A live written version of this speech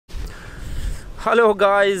Hello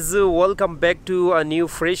guys, welcome back to a new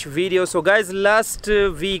fresh video. So guys, last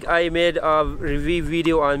week I made a review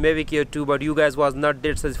video on Mavic Air 2, but you guys was not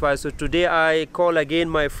that satisfied. So today I call again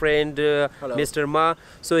my friend Mr. Ma.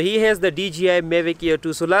 So he has the DJI Mavic Air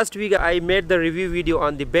 2. So last week I made the review video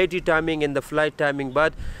on the battery timing and the flight timing,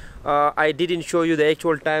 but I didn't show you the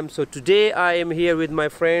actual time. So today I am here with my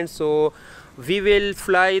friend. So we will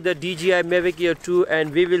fly the DJI Mavic Air 2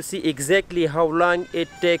 and we will see exactly how long it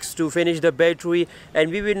takes to finish the battery,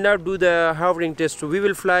 and we will not do the hovering test. So we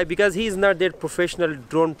will fly because he is not that professional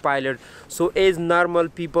drone pilot. So as normal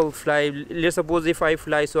people fly, let's suppose if I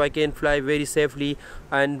fly, so I can fly very safely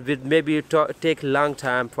and with maybe take long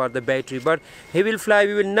time for the battery, but he will fly.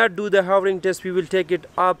 We will not do the hovering test. We will take it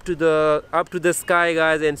up to the sky,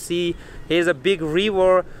 guys, and see. Here's a big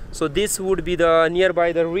river, so this would be the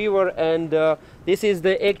nearby the river, and this is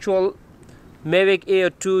the actual Mavic Air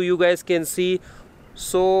 2, you guys can see.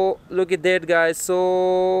 So look at that, guys.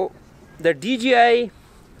 So the DJI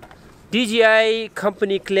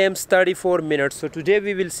Company claims 34 minutes. So today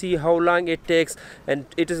we will see how long it takes, and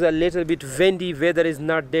it is a little bit windy, weather is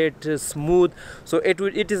not that smooth, so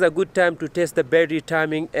it is a good time to test the battery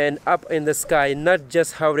timing and up in the sky, not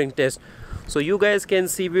just hovering test. So you guys can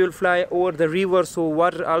see we will fly over the river, so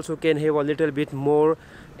water also can have a little bit more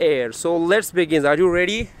air. So let's begin. Are you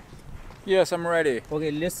ready? Yes, I'm ready.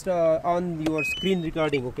 Okay, let's on your screen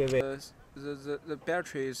recording. Okay, wait. The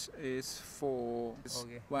battery is for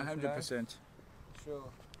 100%. Sure.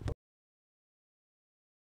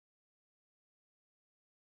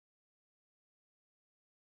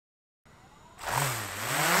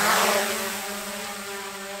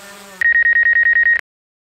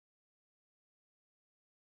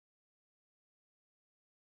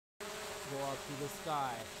 Go up to the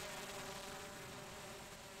sky.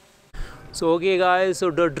 So okay guys, so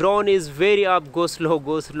the drone is very up. Go slow,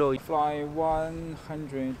 go slow. Fly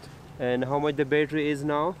 100. And how much the battery is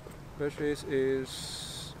now? Battery is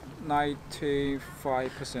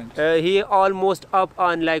 95%. He almost up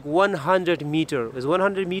on like 100 meter. Is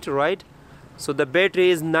 100 meter, right? So the battery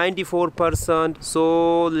is 94%.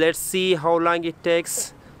 So let's see how long it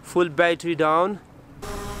takes. Full battery down.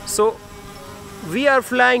 So we are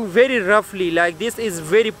flying very roughly, like this is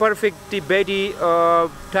very perfect battery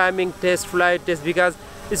timing test, flight test, because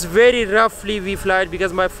it's very roughly we fly it,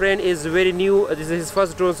 because my friend is very new. This is his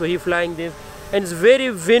first drone, so he flying this, and it's very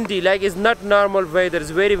windy, like it's not normal weather, it's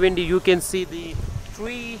very windy. You can see the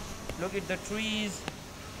tree, look at the trees,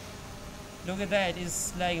 look at that,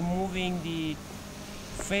 it's like moving, the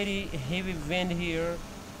very heavy wind here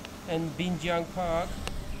in Binjang Park.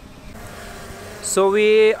 So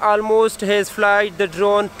we almost has flight the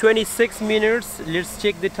drone 26 minutes. Let's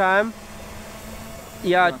check the time.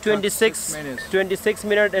 Yeah, 26 minutes,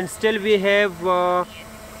 and still we have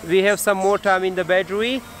some more time in the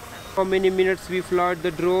battery. How many minutes we flight the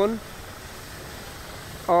drone?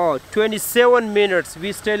 Oh, 27 minutes.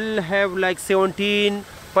 We still have like 17%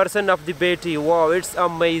 of the battery. Wow, it's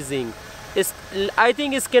amazing. I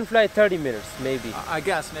think it can fly 30 minutes maybe. I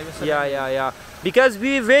guess maybe. Yeah. Because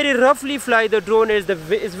we very roughly fly the drone. It's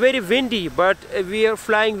very windy, but we are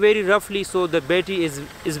flying very roughly, so the battery is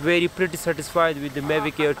very pretty satisfied with the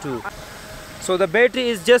Mavic Air 2. So the battery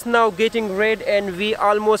is just now getting red, and we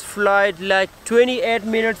almost flight like 28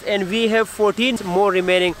 minutes, and we have 14 more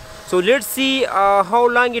remaining. So let's see how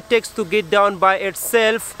long it takes to get down by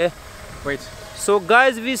itself. Wait. So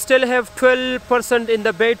guys, we still have 12% in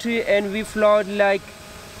the battery, and we flew like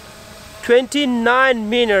 29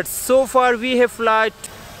 minutes. So far we have flight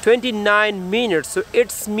 29 minutes. So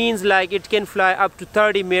it means like it can fly up to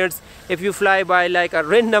 30 minutes if you fly by like a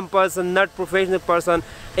random person, not professional person,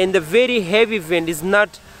 and the very heavy wind is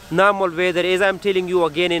not normal weather, as I'm telling you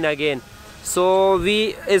again and again. So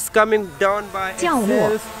we is coming down by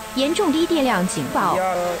itself. 严重低电量警报。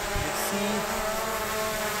 Yeah, let's see.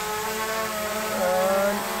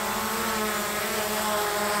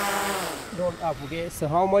 Up. Okay, so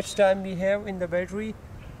how much time we have in the battery?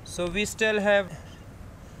 So we still have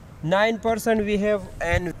 9% we have,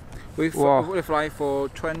 and we fly for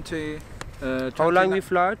 20. How long we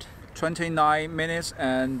fly? 29 minutes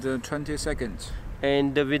and 20 seconds.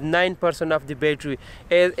 And with 9% of the battery,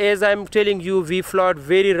 as I'm telling you, we fly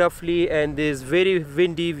very roughly, and it's very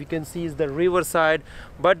windy. We can see is the riverside,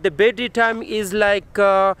 but the battery time is like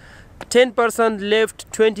 10%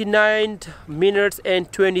 left, 29 minutes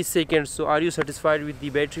and 20 seconds. So are you satisfied with the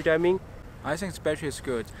battery timing? I think the battery is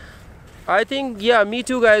good. I think, yeah, me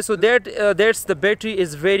too, guys. So that's the battery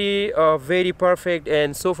is very very perfect,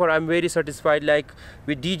 and so far I'm very satisfied. Like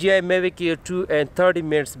with DJI Mavic Air 2, and 30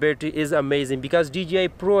 minutes battery is amazing, because DJI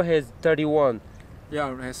Pro has 31.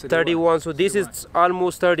 Yeah, it has 31. So this is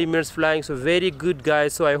almost 30 minutes flying, so very good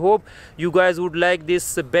guys. So I hope you guys would like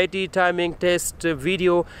this battery timing test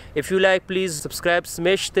video. If you like, please subscribe,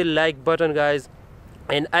 smash the like button guys,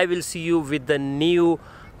 and I will see you with the new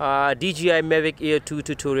DJI Mavic Air 2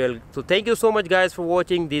 tutorial. So thank you so much guys for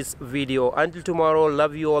watching this video. Until tomorrow,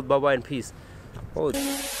 love you all, bye bye and peace. Oh.